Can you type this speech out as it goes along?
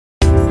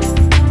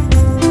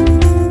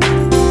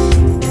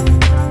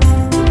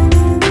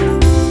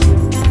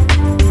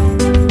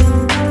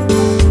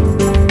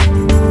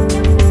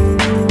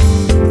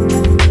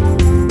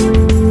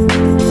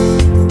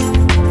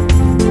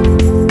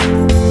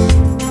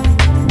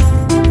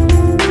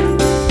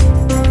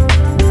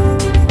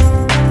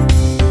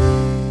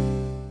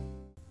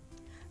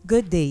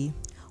Good day.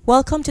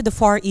 Welcome to the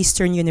Far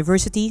Eastern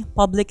University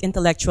Public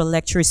Intellectual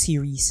Lecture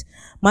Series.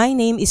 My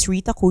name is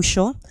Rita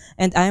Cusio,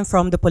 and I am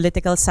from the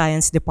Political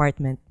Science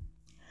Department.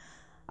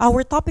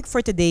 Our topic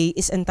for today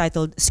is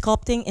entitled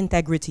Sculpting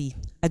Integrity,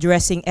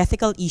 Addressing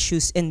Ethical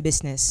Issues in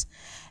Business.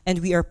 And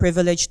we are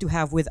privileged to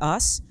have with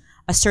us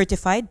a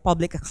certified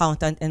public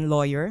accountant and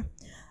lawyer,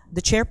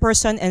 the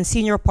chairperson and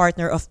senior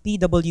partner of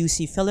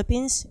PwC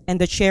Philippines, and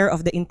the chair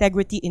of the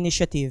Integrity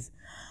Initiative,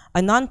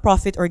 a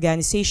non-profit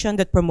organization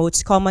that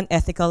promotes common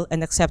ethical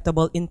and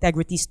acceptable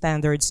integrity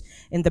standards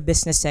in the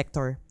business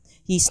sector.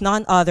 He's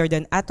none other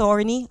than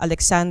Atty.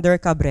 Alexander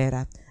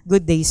Cabrera.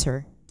 Good day,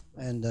 sir.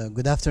 And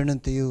good afternoon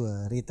to you,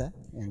 Rita.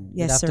 And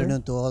Yes, good afternoon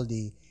sir. to all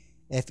the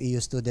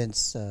FEU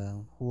students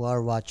who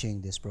are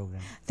watching this program.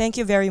 Thank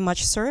you very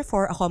much, sir,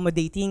 for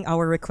accommodating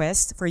our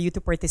request for you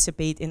to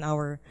participate in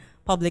our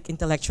Public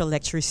Intellectual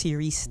Lecture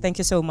Series. Thank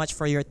you so much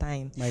for your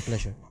time. My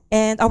pleasure.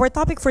 And our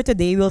topic for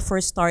today will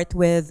first start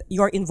with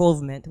your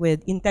involvement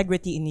with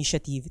Integrity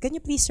Initiative. Can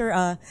you please,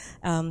 sir,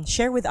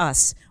 share with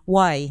us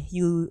why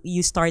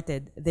you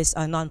started this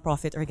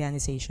nonprofit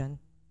organization?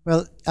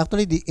 Well,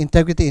 actually, the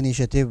Integrity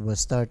Initiative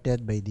was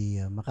started by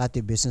the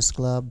Makati Business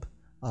Club,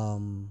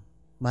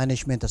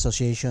 Management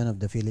Association of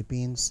the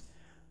Philippines,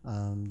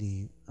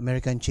 the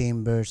American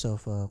Chambers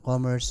of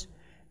Commerce,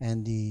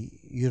 and the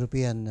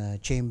European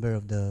Chamber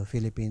of the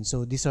Philippines.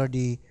 So these are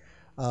the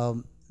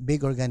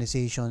big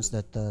organizations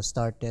that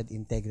started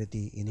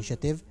Integrity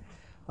Initiative,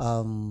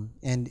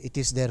 and it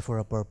is there for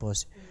a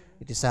purpose.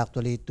 It is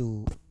actually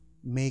to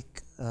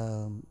make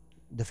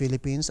the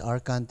Philippines, our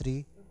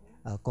country,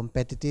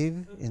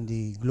 competitive in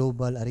the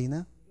global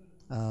arena,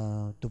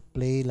 to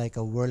play like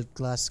a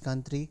world-class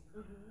country,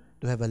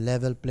 to have a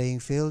level playing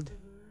field,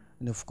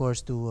 and of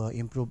course to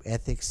improve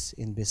ethics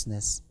in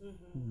business.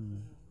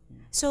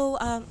 So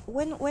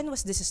when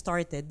was this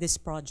started, this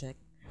project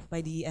by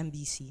the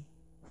MBC?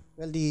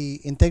 Well, the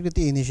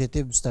Integrity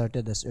Initiative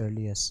started as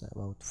early as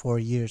about 4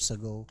 years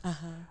ago,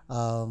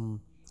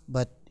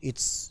 but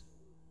it's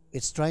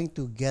trying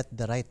to get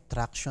the right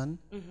traction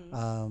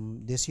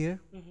this year,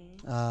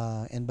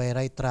 and by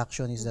right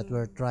traction is that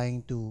we're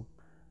trying to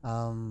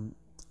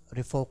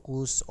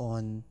refocus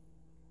on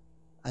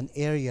an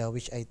area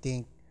which I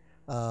think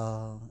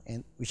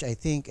and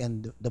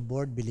the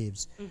board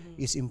believes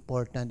is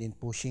important in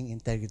pushing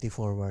integrity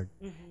forward,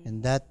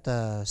 and that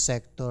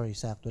sector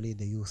is actually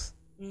the youth.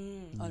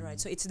 All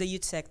right, so it's the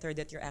youth sector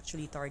that you're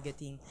actually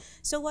targeting.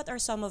 So what are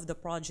some of the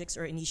projects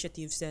or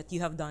initiatives that you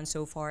have done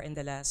so far in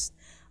the last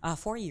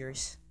 4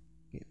 years?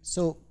 Okay.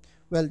 So,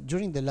 well,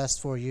 during the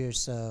last 4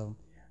 years,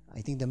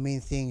 I think the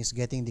main thing is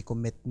getting the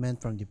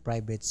commitment from the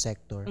private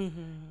sector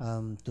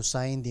to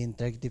sign the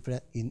integrity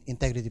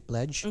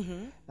pledge,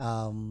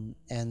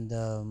 and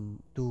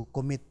to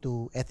commit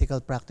to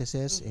ethical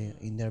practices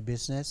in their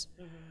business.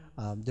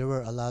 There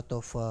were a lot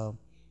of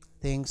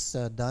things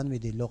done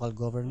with the local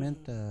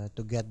government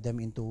to get them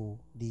into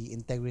the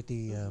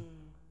integrity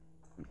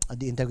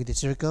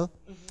circle,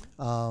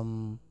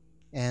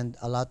 and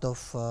a lot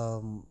of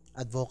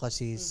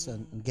advocacies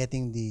and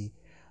getting the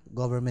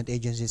government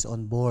agencies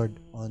on board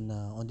on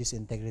these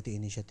integrity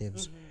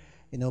initiatives.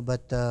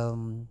 But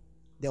the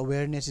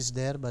awareness is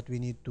there, but we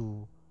need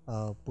to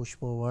push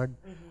forward,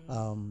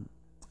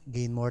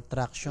 gain more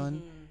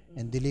traction,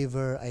 and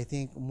deliver, I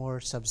think, more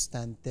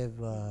substantive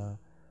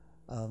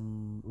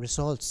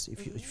results,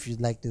 if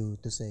you'd like to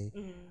say,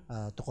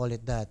 to call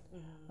it that,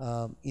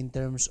 in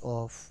terms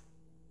of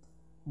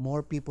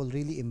more people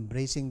really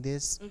embracing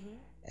this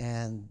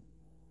and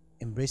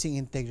embracing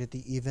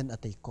integrity even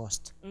at a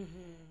cost,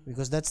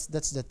 because that's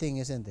the thing,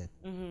 isn't it?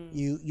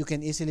 You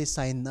can easily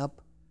sign up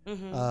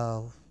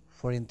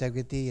for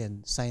integrity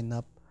and sign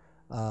up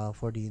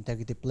for the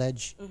integrity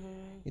pledge,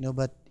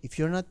 but if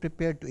you're not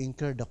prepared to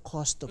incur the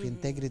cost of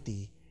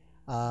integrity,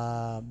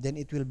 then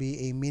it will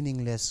be a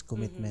meaningless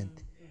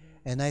commitment.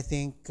 And I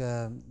think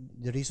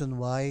the reason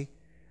why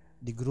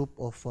the group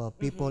of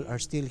people are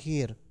still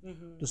here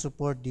to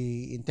support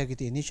the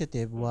integrity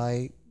initiative,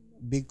 why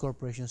big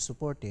corporations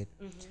support it,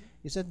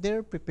 is that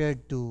they're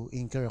prepared to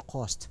incur a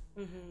cost,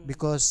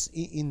 because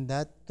in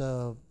that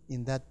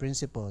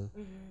principle,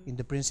 in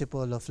the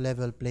principle of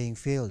level playing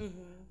field,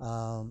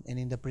 and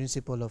in the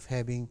principle of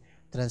having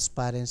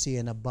transparency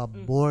and above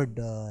board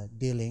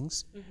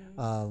dealings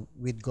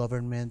with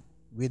government,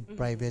 with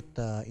private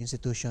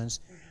institutions,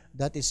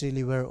 that is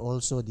really where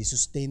also the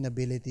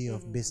sustainability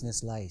of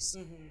business lies.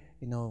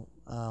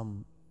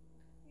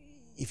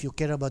 If you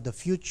care about the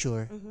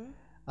future,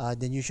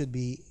 then you should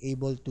be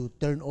able to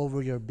turn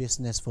over your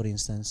business, for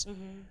instance,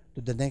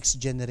 to the next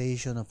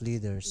generation of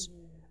leaders,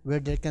 where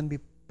there can be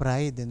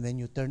pride, and when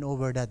you turn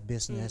over that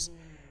business,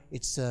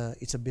 it's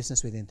a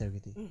business with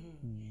integrity.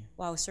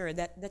 Wow, sir,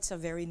 that's a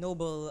very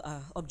noble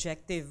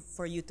objective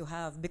for you to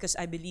have, because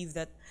I believe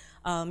that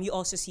you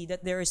also see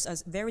that there is a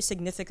very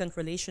significant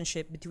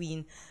relationship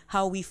between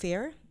how we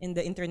fare in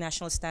the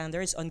international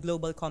standards on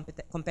global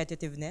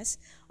competitiveness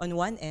on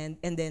one end,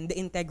 and then the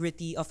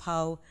integrity of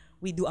how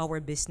we do our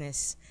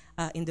business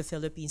in the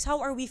Philippines. How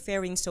are we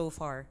faring so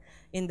far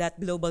in that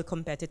global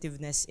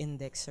competitiveness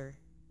index, sir?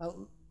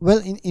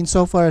 Well, in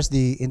so far as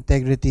the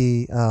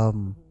integrity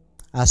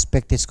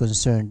aspect is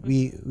concerned,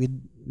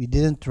 we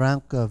didn't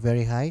rank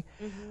very high.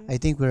 I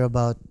think we're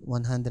about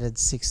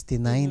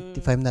 169,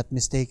 if I'm not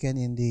mistaken,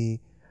 in the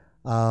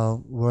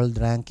world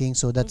ranking.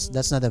 So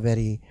that's not a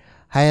very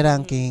high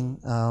ranking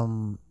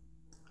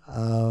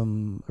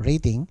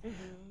rating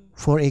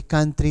for a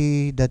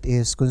country that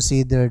is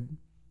considered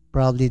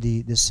probably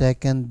the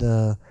second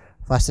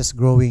fastest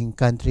growing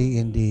country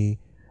in the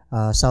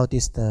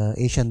Southeast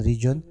Asian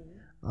region.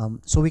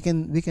 So we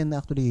can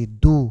actually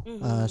do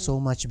so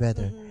much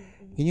better.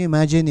 Can you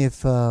imagine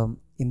if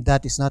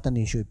that is not an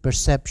issue,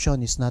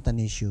 perception is not an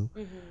issue,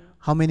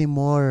 how many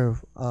more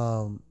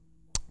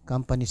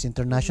companies,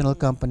 international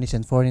companies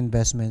and foreign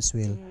investments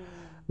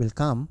will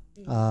come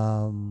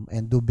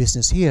and do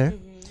business here,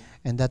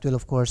 and that will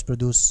of course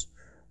produce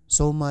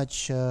so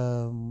much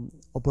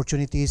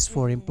opportunities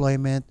for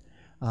employment,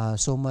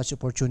 so much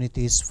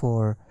opportunities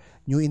for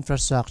new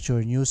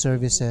infrastructure, new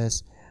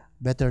services,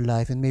 better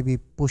life, and maybe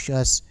push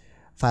us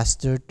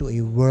faster to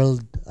a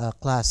world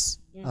class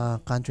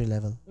country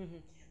level.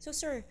 So,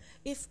 sir,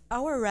 if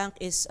our rank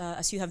is,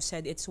 as you have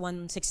said, it's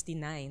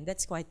 169,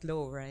 that's quite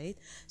low, right?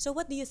 So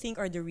what do you think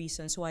are the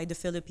reasons why the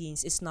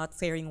Philippines is not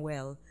faring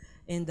well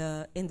in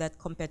that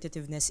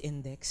competitiveness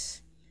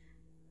index?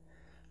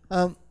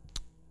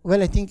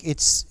 Well, I think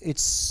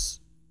it's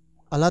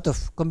a lot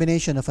of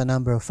combination of a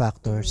number of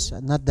factors,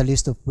 not the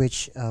least of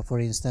which, for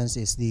instance,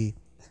 is the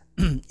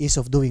ease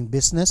of doing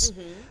business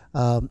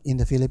in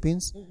the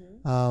Philippines,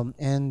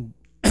 and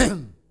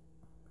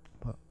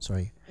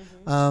sorry.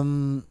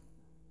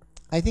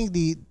 I think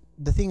the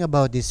thing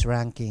about this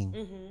ranking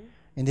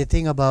and the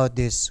thing about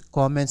these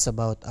comments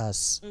about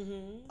us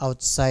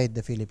outside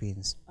the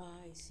Philippines,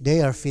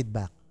 they are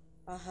feedback.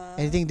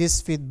 I think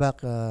this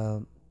feedback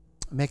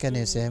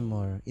mechanism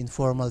or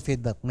informal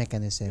feedback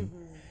mechanism,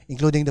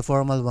 including the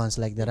formal ones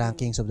like the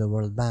rankings of the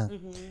World Bank,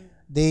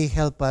 they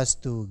help us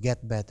to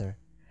get better.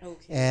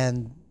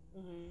 And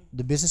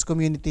the business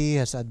community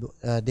has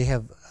they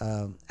have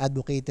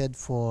advocated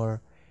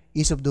for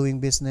ease of doing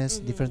business,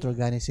 different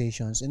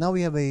organizations, and now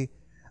we have an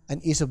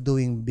ease of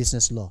doing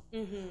business law,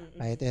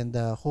 right? And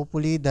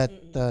hopefully that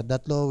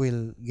that law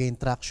will gain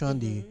traction.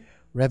 The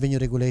revenue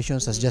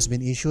regulations has just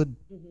been issued,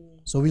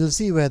 so we'll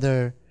see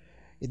whether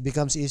it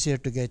becomes easier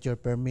to get your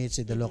permits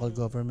in the local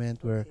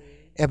government, where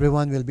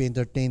everyone will be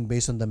entertained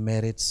based on the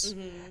merits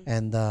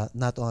and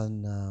not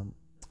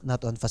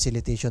on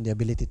facilitation, the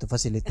ability to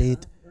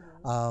facilitate.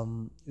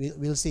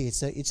 We'll see.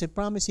 It's a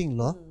promising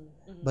law,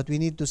 but we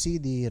need to see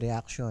the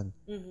reaction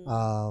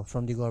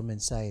from the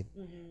government side,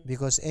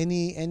 because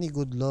any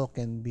good law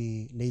can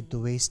be laid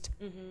to waste,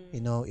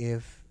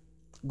 if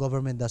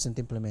government doesn't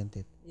implement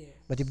it.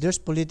 But if there's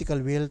political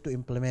will to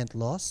implement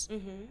laws,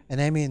 and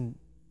I mean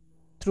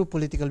true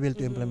political will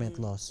to implement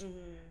laws,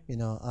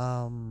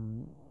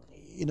 even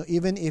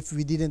if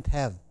we didn't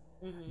have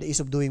the ease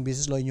of doing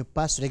business law and you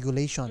pass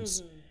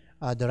regulations,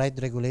 the right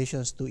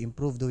regulations to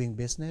improve doing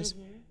business,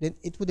 then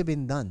it would have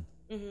been done.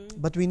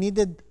 But we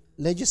needed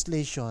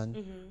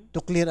legislation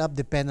to clear up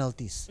the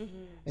penalties.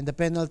 And the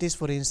penalties,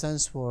 for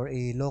instance, for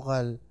a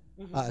local,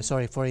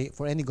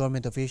 for any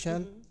government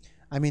official,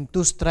 I mean,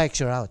 2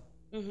 strikes, you're out.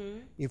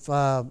 If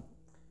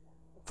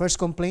first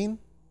complaint,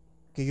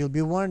 okay, you'll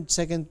be warned.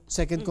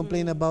 Second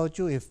complaint about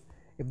you, if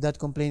that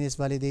complaint is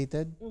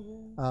validated,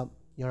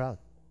 you're out.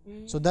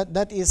 So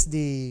that is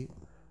the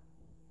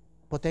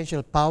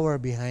potential power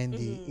behind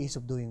the ease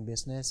of doing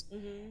business.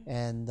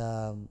 And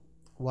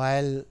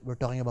while we're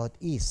talking about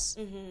ease,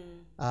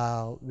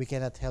 we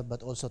cannot help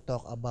but also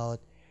talk about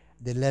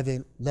the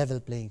level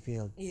playing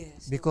field.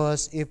 Yes.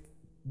 Because if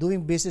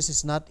doing business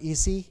is not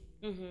easy,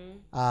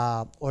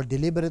 or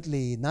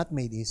deliberately not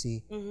made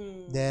easy,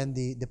 then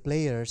the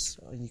players,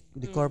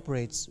 the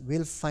corporates,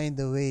 will find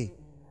a way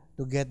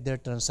to get their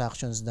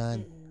transactions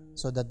done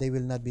so that they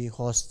will not be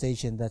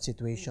hostage in that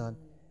situation.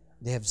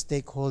 They have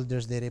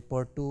stakeholders they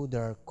report to,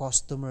 there are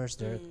customers,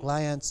 there are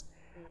clients,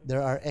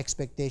 there are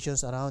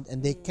expectations around,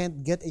 and they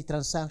can't get a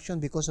transaction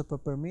because of a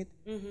permit.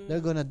 They're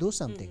gonna do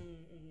something.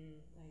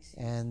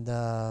 And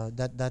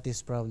that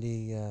is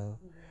probably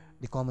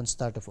the common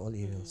start of all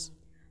evils.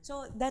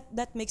 So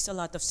that makes a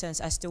lot of sense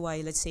as to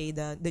why, let's say,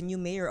 the new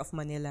mayor of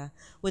Manila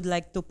would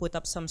like to put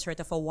up some sort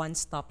of a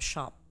one-stop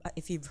shop,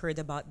 if you've heard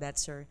about that,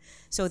 sir,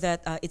 so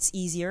that it's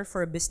easier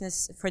for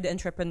the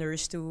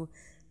entrepreneurs to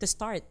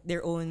start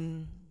their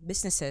own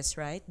businesses,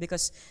 right?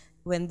 Because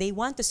when they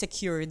want to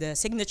secure the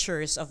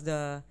signatures of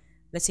the,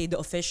 let's say, the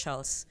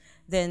officials,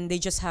 then they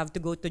just have to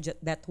go to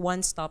that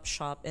one-stop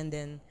shop, and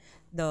then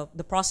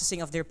the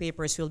processing of their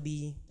papers will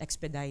be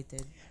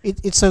expedited.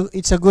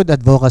 It's a good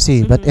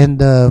advocacy, but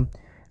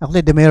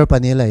actually the mayor of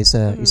Manila is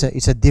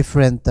a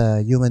different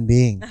human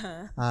being,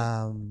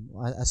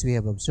 as we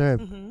have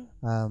observed.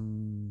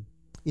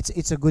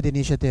 It's a good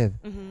initiative.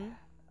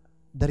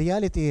 The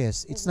reality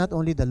is it's not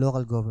only the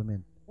local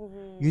government.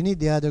 You need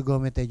the other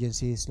government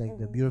agencies like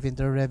the Bureau of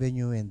Internal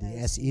Revenue and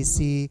the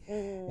SEC,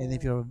 and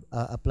if you're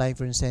applying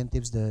for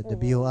incentives, the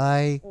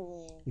BOI.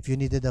 If you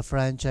needed a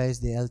franchise,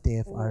 the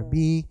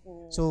LTFRB.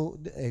 So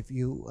if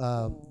you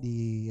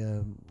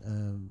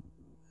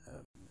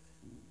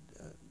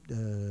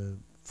the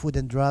Food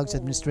and Drugs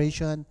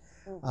Administration,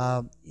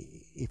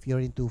 if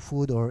you're into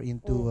food or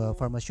into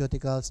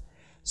pharmaceuticals.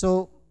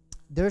 So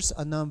there's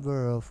a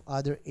number of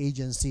other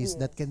agencies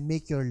that can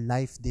make your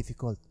life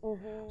difficult.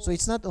 So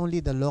it's not only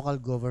the local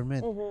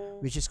government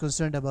which is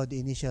concerned about the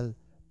initial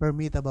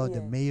permit, about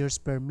the mayor's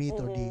permit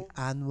or the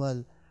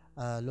annual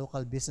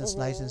local business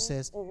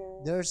licenses.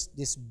 There's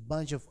this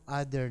bunch of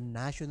other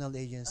national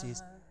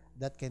agencies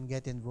that can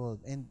get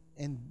involved,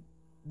 and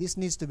this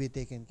needs to be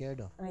taken care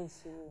of. I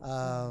see.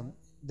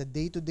 The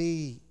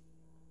day-to-day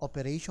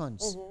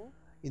operations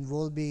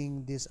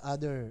involving these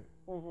other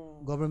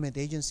government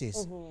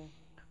agencies,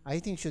 I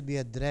think should be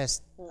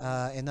addressed,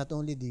 and not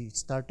only the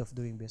start of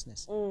doing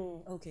business.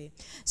 Okay.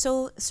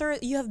 So, sir,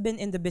 you have been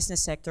in the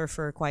business sector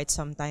for quite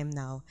some time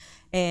now.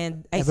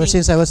 And Ever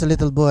since I was a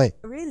little boy.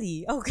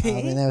 Really?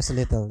 Okay. When I was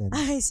little.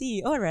 I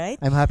see. All right.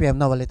 I'm happy I'm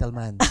now a little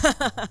man.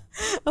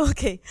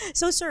 Okay.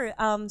 So, sir,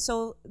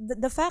 so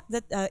the fact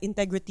that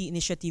Integrity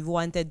Initiative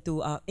wanted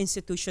to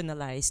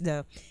institutionalize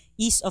the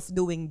ease of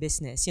doing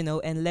business,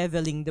 and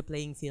leveling the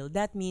playing field,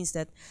 that means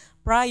that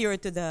prior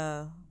to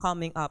the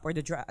coming up or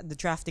the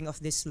drafting of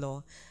this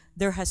law,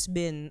 there has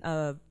been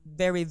a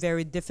very,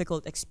 very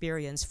difficult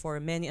experience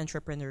for many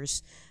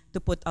entrepreneurs to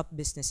put up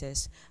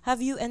businesses.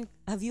 Have you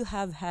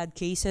had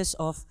cases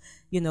of,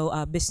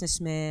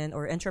 businessmen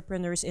or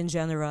entrepreneurs in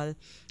general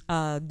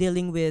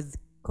dealing with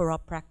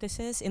corrupt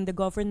practices in the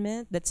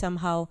government that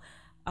somehow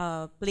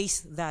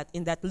place that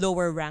in that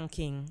lower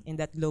ranking in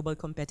that global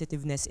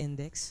competitiveness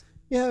index?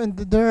 Yeah, and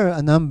there are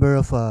a number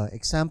of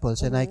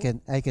examples, and I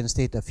can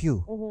state a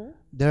few.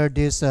 There are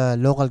these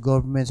local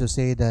governments who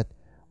say that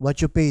what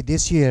you pay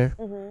this year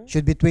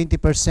should be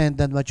 20%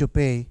 than what you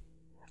pay,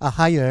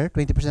 higher,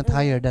 20%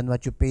 higher than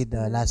what you paid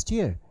last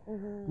year.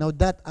 Now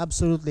that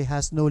absolutely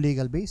has no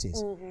legal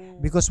basis,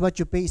 because what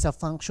you pay is a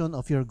function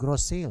of your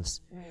gross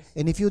sales.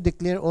 And if you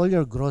declare all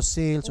your gross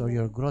sales or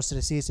your gross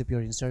receipts if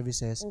you're in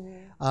services,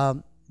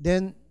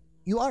 then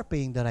you are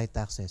paying the right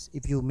taxes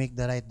if you make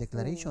the right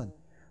declaration.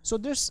 So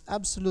there's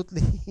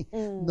absolutely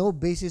no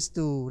basis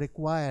to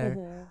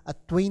require a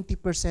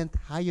 20%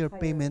 higher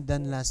payment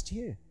than last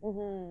year.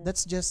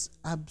 That's just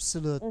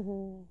absolute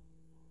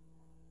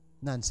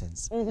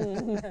nonsense,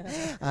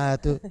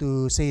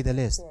 to say the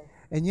least.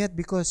 And yet,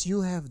 because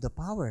you have the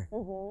power,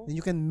 then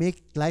you can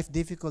make life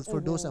difficult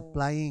for those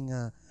applying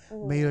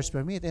mayor's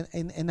permit.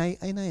 And I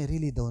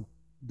really don't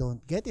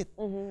get it.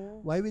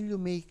 Why will you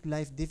make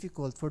life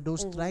difficult for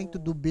those trying to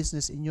do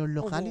business in your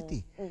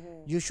locality?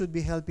 You should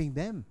be helping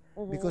them,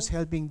 because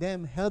helping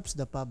them helps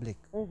the public.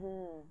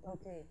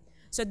 Okay.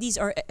 So these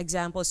are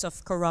examples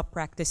of corrupt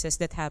practices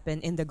that happen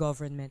in the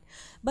government.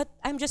 But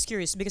I'm just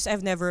curious, because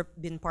I've never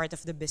been part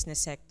of the business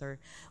sector.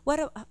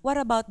 What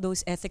about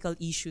those ethical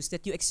issues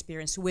that you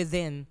experience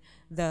within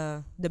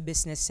the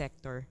business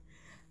sector?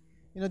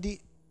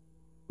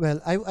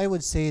 I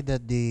would say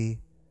that the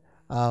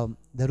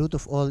root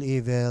of all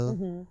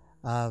evil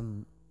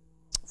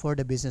for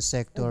the business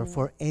sector,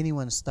 for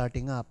anyone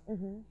starting up,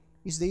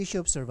 is the issue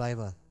of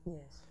survival.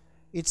 Yes.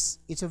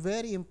 It's a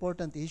very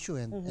important issue,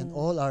 and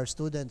all our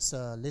students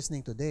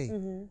listening today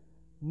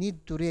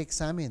need to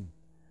re-examine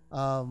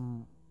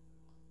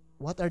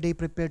what are they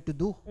prepared to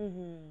do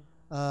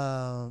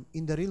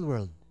in the real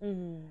world.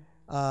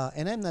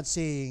 And I'm not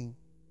saying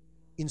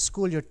in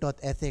school you're taught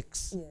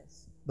ethics.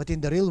 Yes. But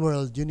in the real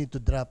world, you need to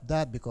drop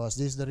that, because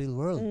this is the real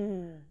world,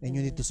 and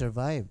you need to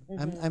survive.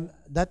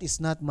 That is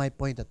not my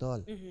point at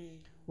all.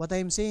 What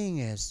I'm saying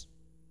is,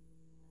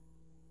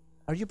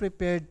 are you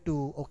prepared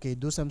to,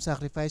 do some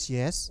sacrifice?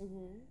 Yes.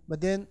 But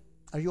then,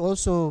 are you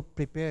also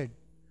prepared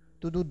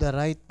to do the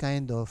right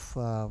kind of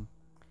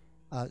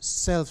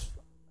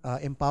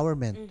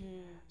self-empowerment,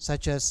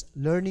 such as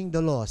learning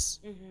the laws,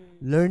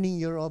 learning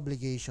your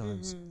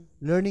obligations,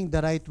 learning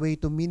the right way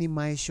to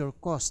minimize your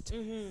cost,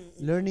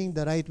 learning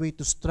the right way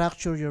to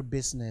structure your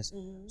business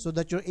so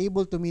that you're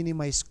able to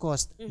minimize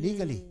cost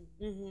legally.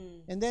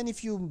 And then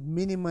if you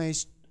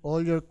minimize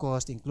all your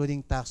cost,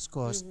 including tax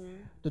cost,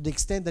 to the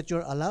extent that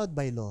you're allowed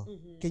by law,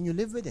 can you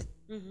live with it?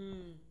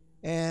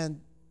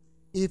 And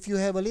if you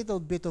have a little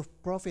bit of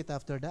profit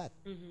after that,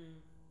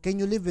 can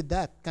you live with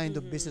that kind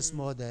of business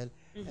model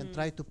and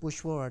try to push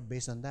forward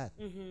based on that?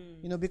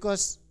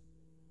 Because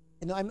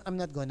I'm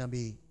not gonna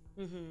be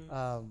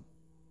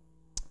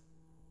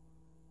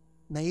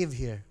naive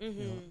here.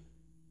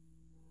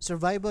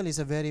 Survival is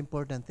a very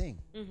important thing.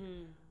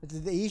 But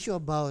the issue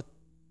about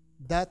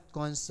that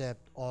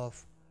concept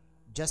of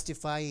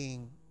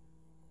justifying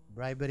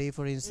bribery,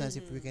 for instance,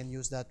 if we can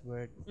use that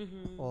word,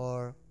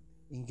 or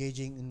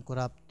engaging in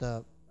corrupt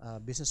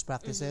business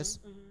practices.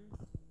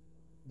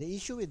 The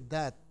issue with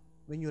that,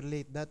 when you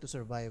relate that to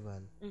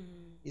survival,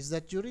 is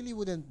that you really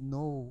wouldn't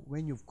know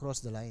when you've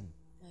crossed the line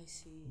I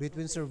see.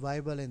 between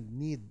survival and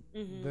need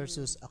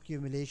versus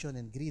accumulation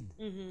and greed.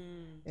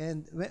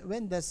 And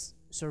when does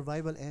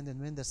survival end and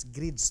when does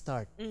greed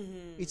start?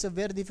 It's a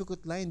very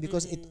difficult line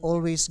because it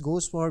always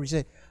goes forward.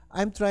 You say,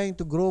 I'm trying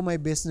to grow my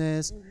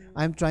business,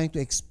 I'm trying to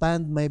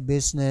expand my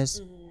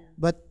business,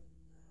 but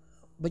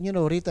you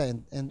know, Rita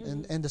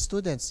and the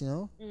students, you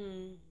know,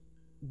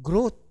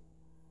 growth,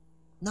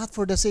 not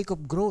for the sake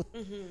of growth.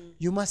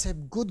 You must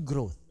have good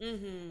growth.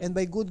 And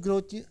by good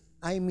growth,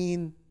 I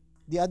mean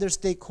the other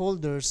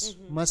stakeholders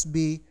must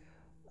be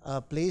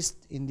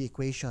placed in the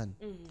equation.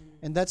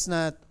 And that's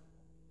not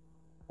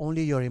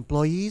only your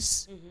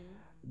employees,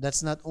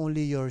 that's not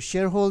only your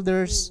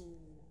shareholders,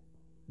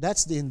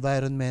 that's the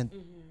environment,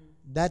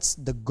 that's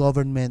the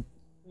government,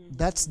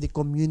 that's the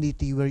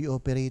community where you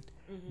operate,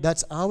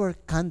 that's our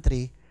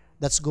country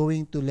that's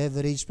going to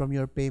leverage from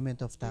your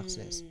payment of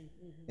taxes.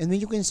 And when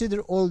you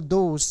consider all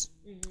those,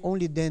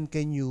 only then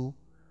can you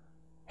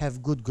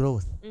have good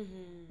growth.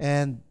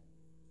 And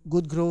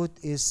good growth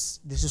is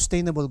the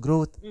sustainable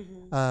growth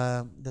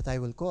that I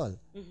will call.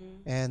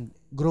 And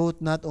growth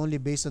not only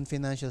based on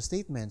financial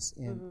statements.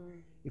 And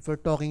if we're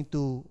talking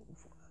to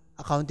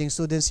accounting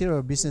students here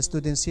or business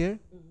students here,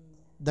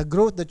 the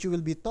growth that you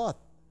will be taught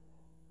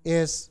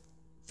is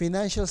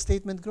financial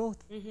statement growth,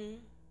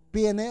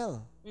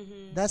 P&L.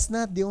 That's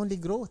not the only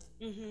growth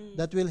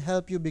that will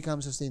help you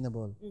become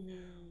sustainable.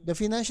 The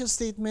financial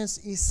statements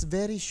is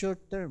very short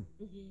term.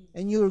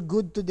 And you're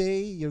good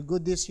today, you're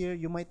good this year,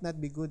 you might not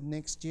be good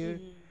next year.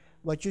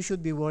 What you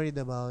should be worried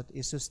about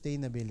is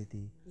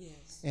sustainability.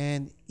 Yes.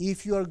 And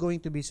if you are going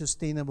to be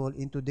sustainable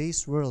in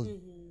today's world,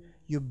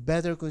 you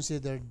better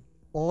consider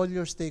all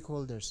your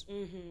stakeholders.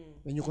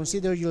 When you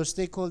consider your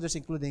stakeholders,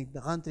 including the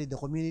country, the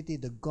community,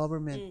 the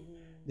government,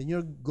 then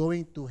you're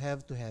going to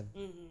have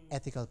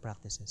ethical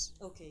practices.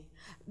 Okay.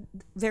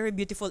 Very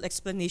beautiful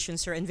explanation,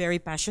 sir, and very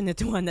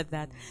passionate one at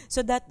that.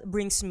 So that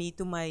brings me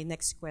to my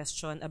next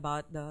question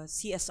about the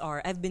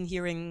CSR. I've been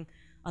hearing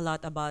a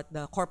lot about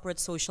the corporate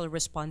social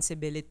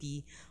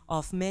responsibility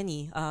of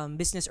many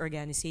business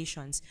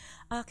organizations.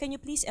 Can you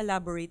please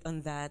elaborate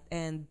on that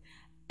and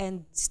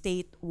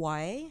state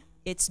why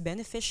it's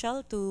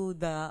beneficial to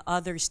the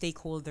other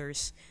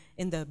stakeholders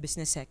in the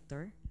business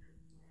sector?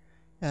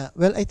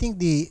 Well, I think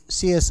the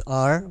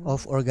CSR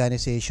of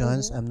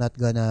organizations, I'm not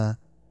gonna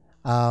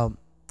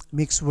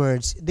mix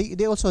words.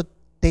 They also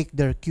take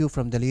their cue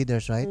from the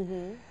leaders, right?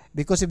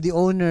 Because if the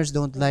owners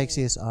don't like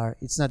CSR,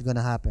 it's not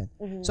gonna happen.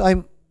 So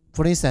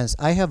for instance,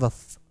 I have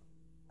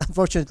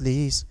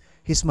unfortunately,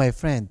 he's my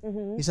friend.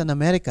 He's an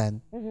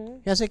American.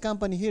 He has a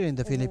company here in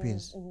the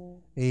Philippines.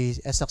 He's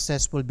a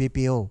successful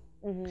BPO.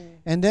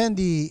 And then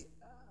the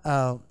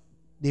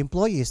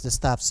employees, the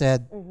staff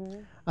said,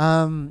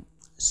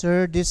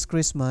 sir, this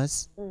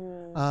Christmas,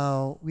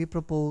 we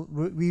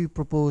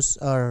propose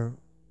our,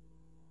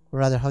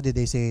 rather, how did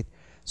they say it?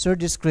 Sir,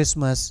 this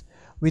Christmas,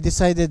 we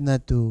decided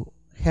not to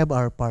have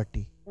our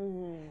party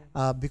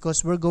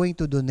because we're going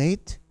to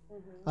donate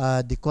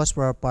the cost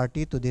for our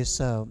party to these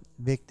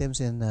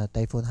victims in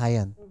Typhoon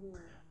Haiyan,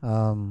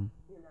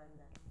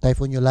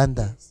 Typhoon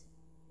Yolanda.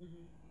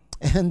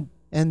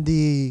 And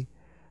the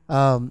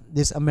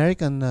this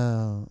American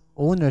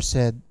owner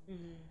said,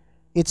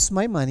 it's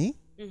my money.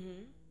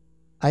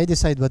 I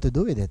decide what to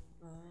do with it.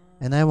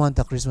 And I want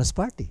a Christmas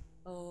party.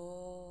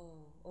 Oh,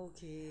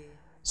 okay.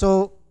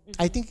 So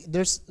I think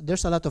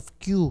there's a lot of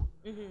cue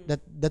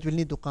that will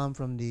need to come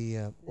from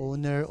the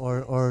owner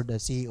or the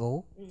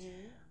CEO.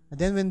 And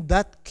then when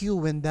that cue,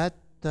 when that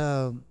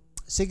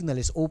signal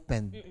is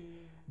opened,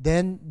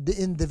 then the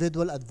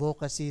individual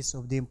advocacies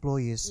of the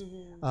employees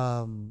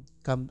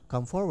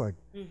come forward.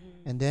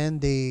 And then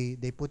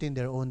they put in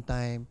their own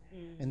time,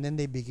 and then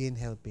they begin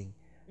helping.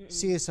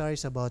 CSR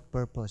is about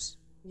purpose.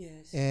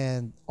 Yes.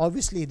 And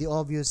obviously, the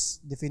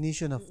obvious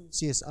definition of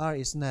CSR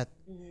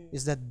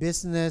is that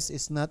business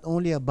is not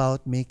only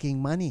about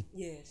making money.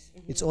 Yes.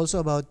 It's also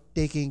about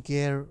taking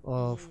care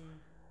of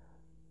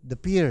the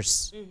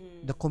peers,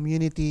 the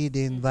community,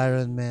 the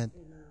environment,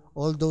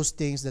 all those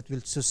things that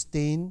will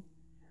sustain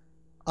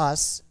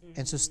us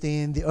and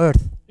sustain the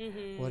earth,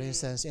 for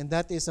instance. And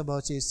that is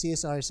about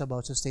CSR is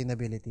about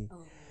sustainability.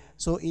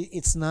 So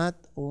it's not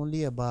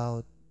only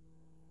about,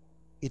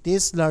 it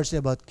is largely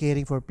about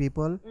caring for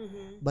people,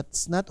 but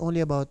it's not only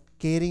about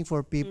caring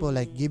for people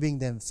like giving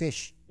them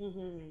fish.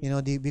 You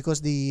know, because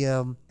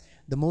the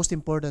most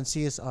important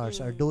CSRs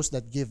are those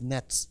that give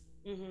nets,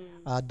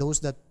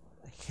 those that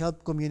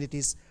help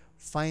communities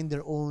find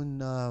their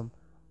own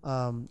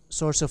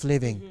source of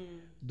living,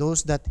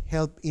 those that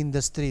help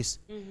industries,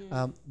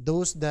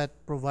 those that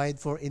provide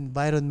for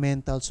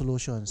environmental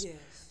solutions. Yes.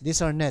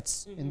 These are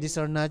nets, and these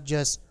are not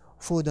just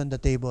food on the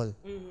table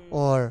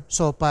or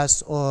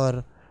sopas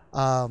or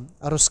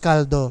arroz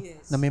caldo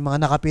na may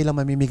mga nakapilang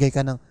mamimigay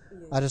ka ng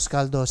arroz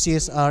caldo.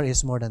 CSR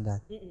is more than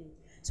that.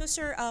 So,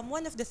 sir,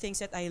 one of the things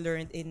that I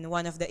learned in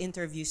one of the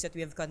interviews that we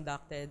have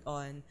conducted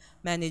on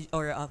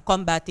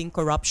combating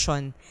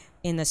corruption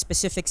in a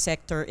specific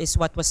sector is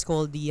what was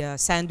called the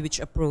sandwich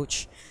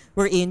approach,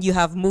 wherein you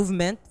have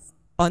movement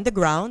on the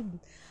ground,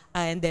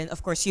 and then,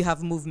 of course, you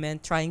have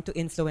movement trying to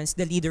influence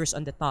the leaders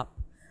on the top.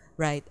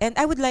 Right. And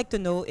I would like to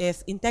know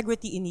if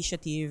Integrity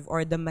Initiative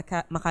or the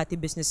Makati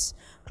Business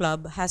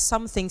Club has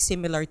something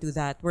similar to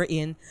that,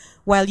 wherein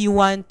while you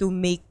want to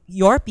make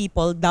your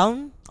people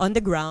down on the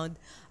ground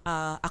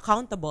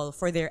accountable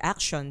for their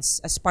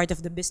actions as part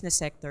of the business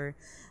sector,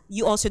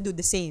 you also do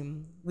the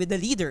same with the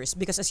leaders.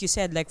 Because as you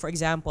said, like for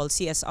example,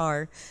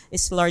 CSR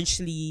is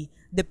largely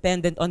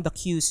dependent on the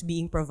cues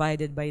being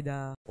provided by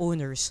the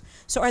owners.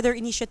 So are there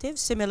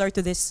initiatives similar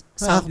to this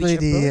sandwich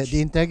Actually, approach?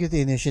 the Integrity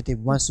Initiative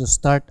wants to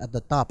start at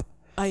the top.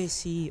 I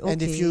see. Okay.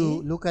 And if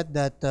you look at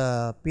that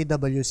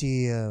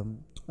PwC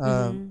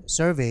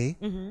survey,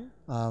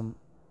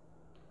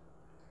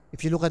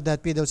 if you look at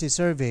that PwC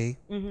survey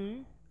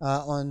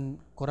on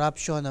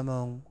corruption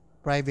among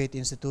private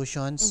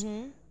institutions,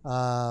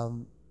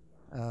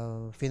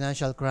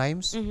 financial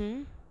crimes,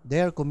 they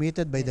are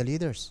committed by the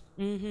leaders.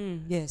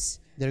 Yes.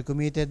 They're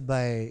committed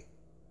by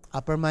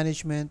upper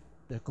management.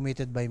 They're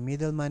committed by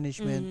middle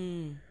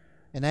management.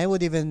 And I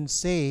would even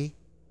say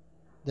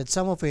that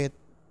some of it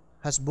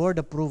has board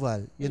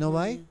approval. You know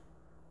why?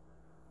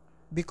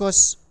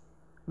 Because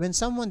when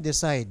someone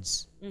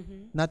decides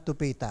not to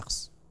pay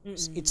tax,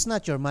 it's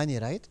not your money,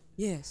 right?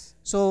 Yes.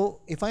 So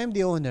if I'm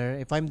the owner,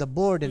 if I'm the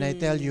board and I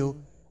tell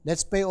you,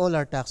 let's pay all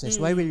our taxes,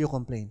 why will you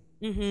complain?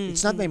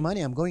 It's not my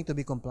money. I'm going to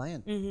be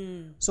compliant.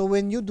 So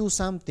when you do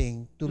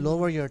something to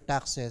lower your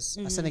taxes,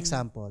 as an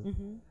example,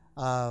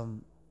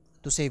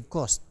 to save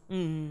cost,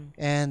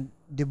 and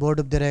the board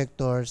of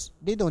directors,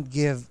 they don't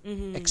give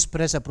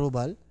express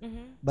approval,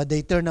 but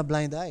they turn a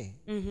blind eye,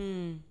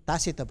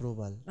 tacit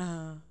approval.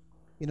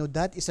 You know,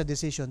 that is a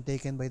decision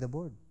taken by the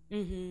board.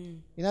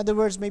 In other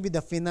words, maybe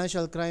the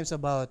financial crimes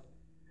about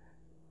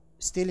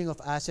stealing of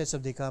assets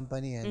of the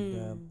company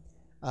and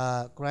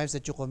crimes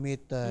that you commit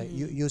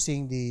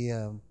using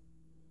the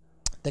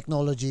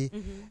technology,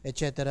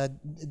 etc.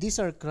 These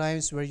are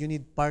crimes where you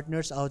need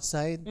partners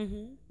outside,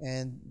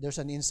 and there's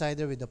an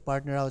insider with a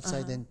partner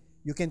outside, and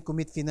you can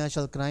commit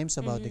financial crimes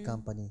about the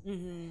company.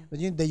 But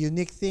the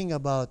unique thing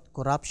about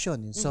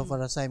corruption, so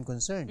far as I'm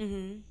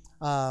concerned,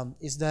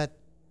 is that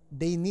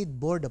they need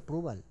board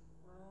approval.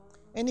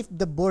 And if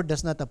the board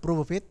does not approve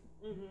of it,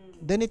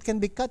 then it can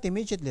be cut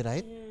immediately,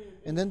 right?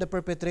 And then the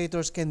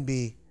perpetrators can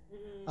be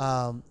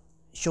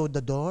showed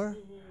the door.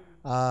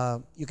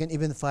 You can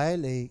even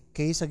file a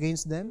case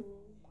against them.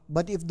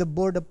 But if the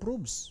board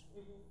approves,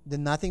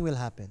 then nothing will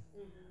happen.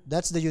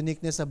 That's the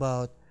uniqueness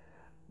about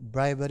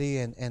bribery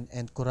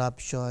and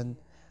corruption.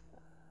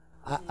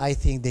 I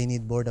think they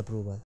need board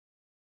approval.